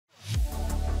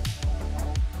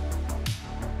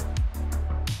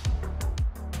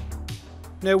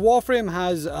Now Warframe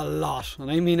has a lot,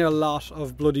 and I mean a lot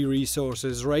of bloody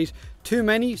resources, right? Too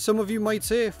many, some of you might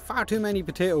say, far too many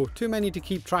potato, too many to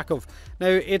keep track of. Now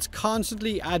it's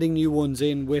constantly adding new ones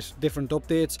in with different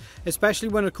updates, especially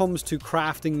when it comes to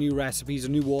crafting new recipes,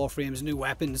 new Warframes, new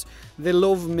weapons. They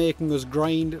love making us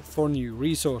grind for new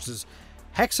resources.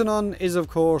 Hexenon is of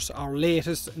course our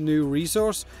latest new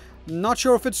resource. Not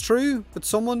sure if it's true, but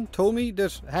someone told me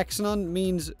that Hexenon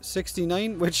means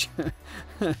 69, which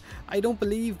I don't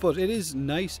believe, but it is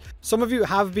nice. Some of you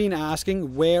have been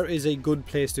asking where is a good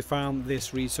place to farm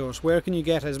this resource? Where can you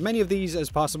get as many of these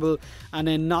as possible and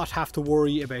then not have to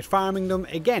worry about farming them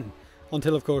again?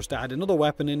 Until of course they add another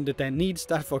weapon in that then needs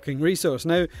that fucking resource.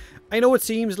 Now, I know it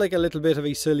seems like a little bit of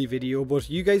a silly video, but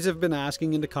you guys have been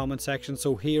asking in the comment section,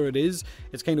 so here it is.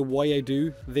 It's kind of why I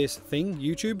do this thing,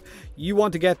 YouTube. You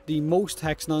want to get the most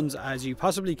Hexenons as you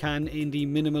possibly can in the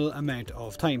minimal amount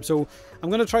of time. So I'm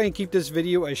going to try and keep this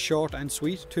video as short and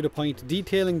sweet, to the point,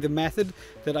 detailing the method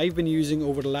that I've been using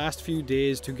over the last few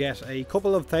days to get a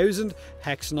couple of thousand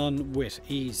Hexenon with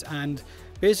ease, and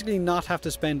basically not have to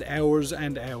spend hours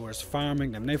and hours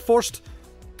farming them. Now first,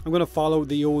 I'm going to follow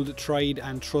the old tried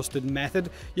and trusted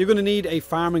method. You're going to need a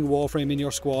farming Warframe in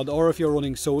your squad, or if you're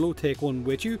running solo, take one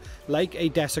with you, like a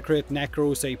Desecrate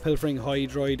Necros, a Pilfering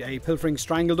Hydroid, a Pilfering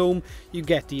Strangledome. You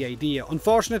get the idea.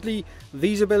 Unfortunately,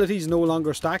 these abilities no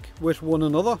longer stack with one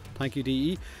another, thank you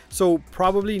DE, so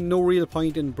probably no real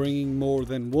point in bringing more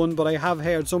than one, but I have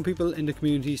heard some people in the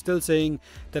community still saying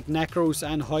that Necros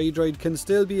and Hydroid can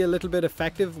still be a little bit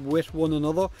effective with one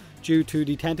another due to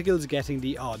the tentacles getting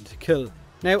the odd kill.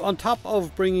 Now, on top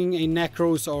of bringing a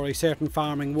Necros or a certain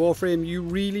farming Warframe, you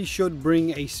really should bring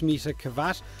a Smita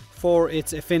Kavat for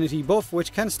its affinity buff,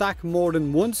 which can stack more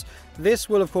than once. This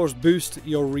will of course boost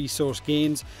your resource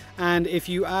gains, and if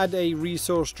you add a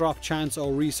resource drop chance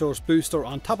or resource booster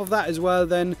on top of that as well,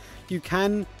 then you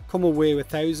can come away with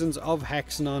thousands of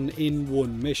Hexenon in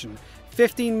one mission.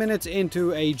 15 minutes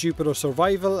into a Jupiter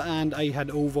survival and I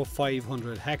had over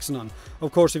 500 Hexenon.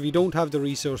 Of course, if you don't have the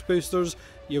resource boosters,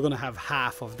 you're going to have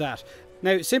half of that.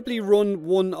 Now, simply run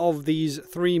one of these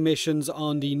 3 missions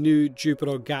on the new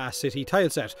Jupiter Gas City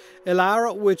tileset.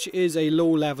 Ilara, which is a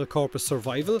low-level corpus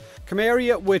survival.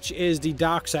 Chimeria, which is the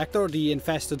Dark Sector, the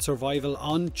infested survival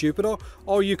on Jupiter.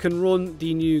 Or you can run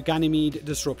the new Ganymede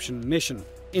Disruption mission.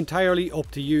 Entirely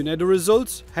up to you. Now the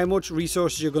results, how much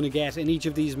resources you're going to get in each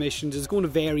of these missions, is going to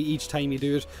vary each time you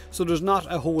do it, so there's not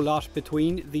a whole lot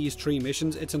between these 3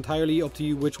 missions. It's entirely up to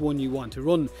you which one you want to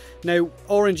run. Now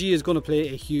RNG is going to play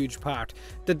a huge part.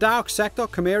 The Dark Sector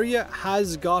Chimeria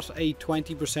has got a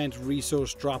 20%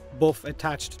 resource drop buff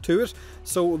attached to it,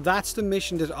 so that's the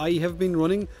mission that I have been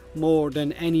running more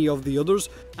than any of the others,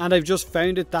 and I've just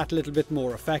found it that little bit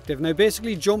more effective. Now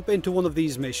basically jump into one of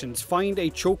these missions, find a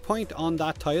choke point on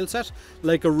that tile set,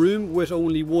 like a room with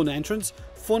only one entrance,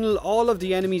 funnel all of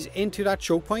the enemies into that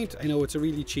choke point. I know it's a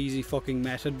really cheesy fucking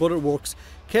method, but it works.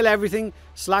 Kill everything,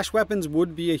 slash weapons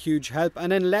would be a huge help,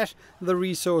 and then let the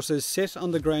resources sit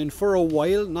on the ground for a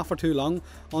while, not for too long,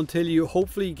 until you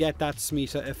hopefully get that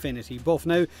Smita affinity buff.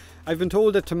 Now, I've been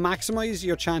told that to maximise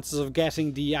your chances of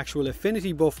getting the actual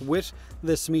affinity buff with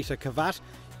the Smita Kavat,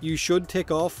 you should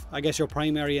tick off, I guess, your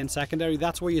primary and secondary.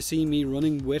 That's why you see me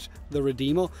running with the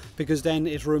Redeemer, because then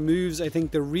it removes, I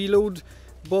think, the reload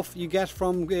buff you get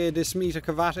from the Smita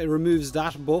Kavat. It removes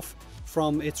that buff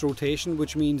from its rotation,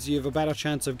 which means you have a better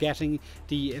chance of getting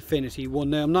the affinity one.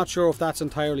 Now, I'm not sure if that's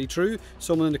entirely true.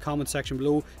 Someone in the comment section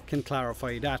below can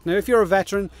clarify that. Now, if you're a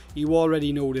veteran, you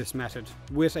already know this method.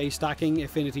 With a stacking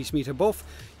affinity Smita buff,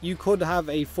 you could have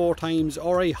a 4 times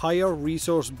or a higher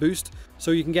resource boost,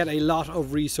 so you can get a lot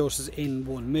of resources in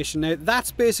one mission. Now,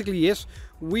 that's basically it.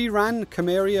 We ran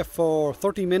Chimeria for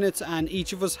 30 minutes and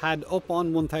each of us had up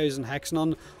on 1000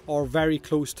 Hexenon or very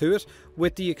close to it,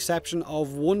 with the exception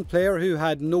of one player who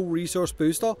had no resource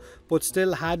booster but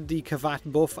still had the Kavat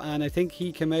buff, and I think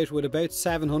he came out with about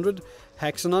 700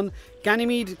 Hexenon.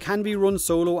 Ganymede can be run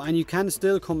solo and you can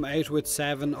still come out with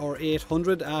 700 or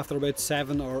 800 after about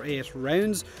 7 or 8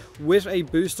 rounds with a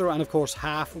booster, and of course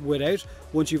half without,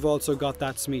 once you've also got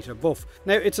that Smita buff.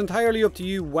 Now it's entirely up to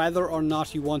you whether or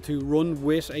not you want to run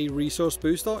with a resource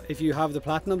booster. If you have the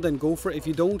platinum, then go for it. If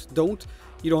you don't.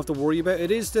 You don't have to worry about it.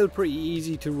 It is still pretty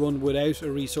easy to run without a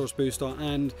resource booster,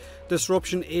 and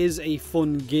Disruption is a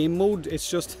fun game mode. It's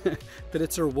just that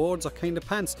its rewards are kind of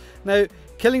pants. Now,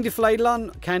 killing the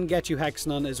Flydlon can get you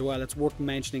Hexenon as well. It's worth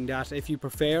mentioning that. If you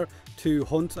prefer to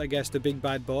hunt, I guess, the big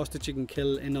bad boss that you can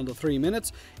kill in under 3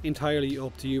 minutes, entirely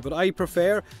up to you. But I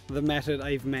prefer the method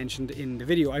I've mentioned in the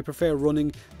video. I prefer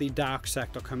running the Dark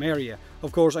Sector Chimeria.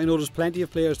 Of course, I know there's plenty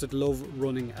of players that love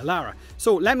running Ilara.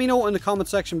 So let me know in the comment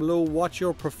section below what your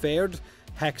your preferred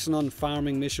Hexenon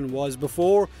farming mission was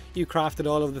before you crafted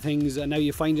all of the things, and now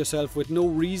you find yourself with no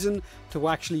reason to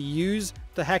actually use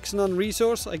the Hexenon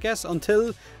resource, I guess,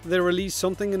 until they release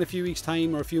something in a few weeks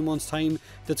time or a few months time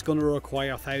that's going to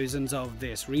require thousands of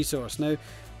this resource. Now,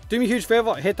 do me a huge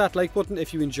favour, hit that like button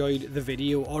if you enjoyed the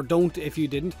video, or don't if you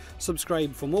didn't.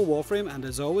 Subscribe for more Warframe, and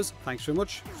as always, thanks very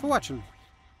much for watching.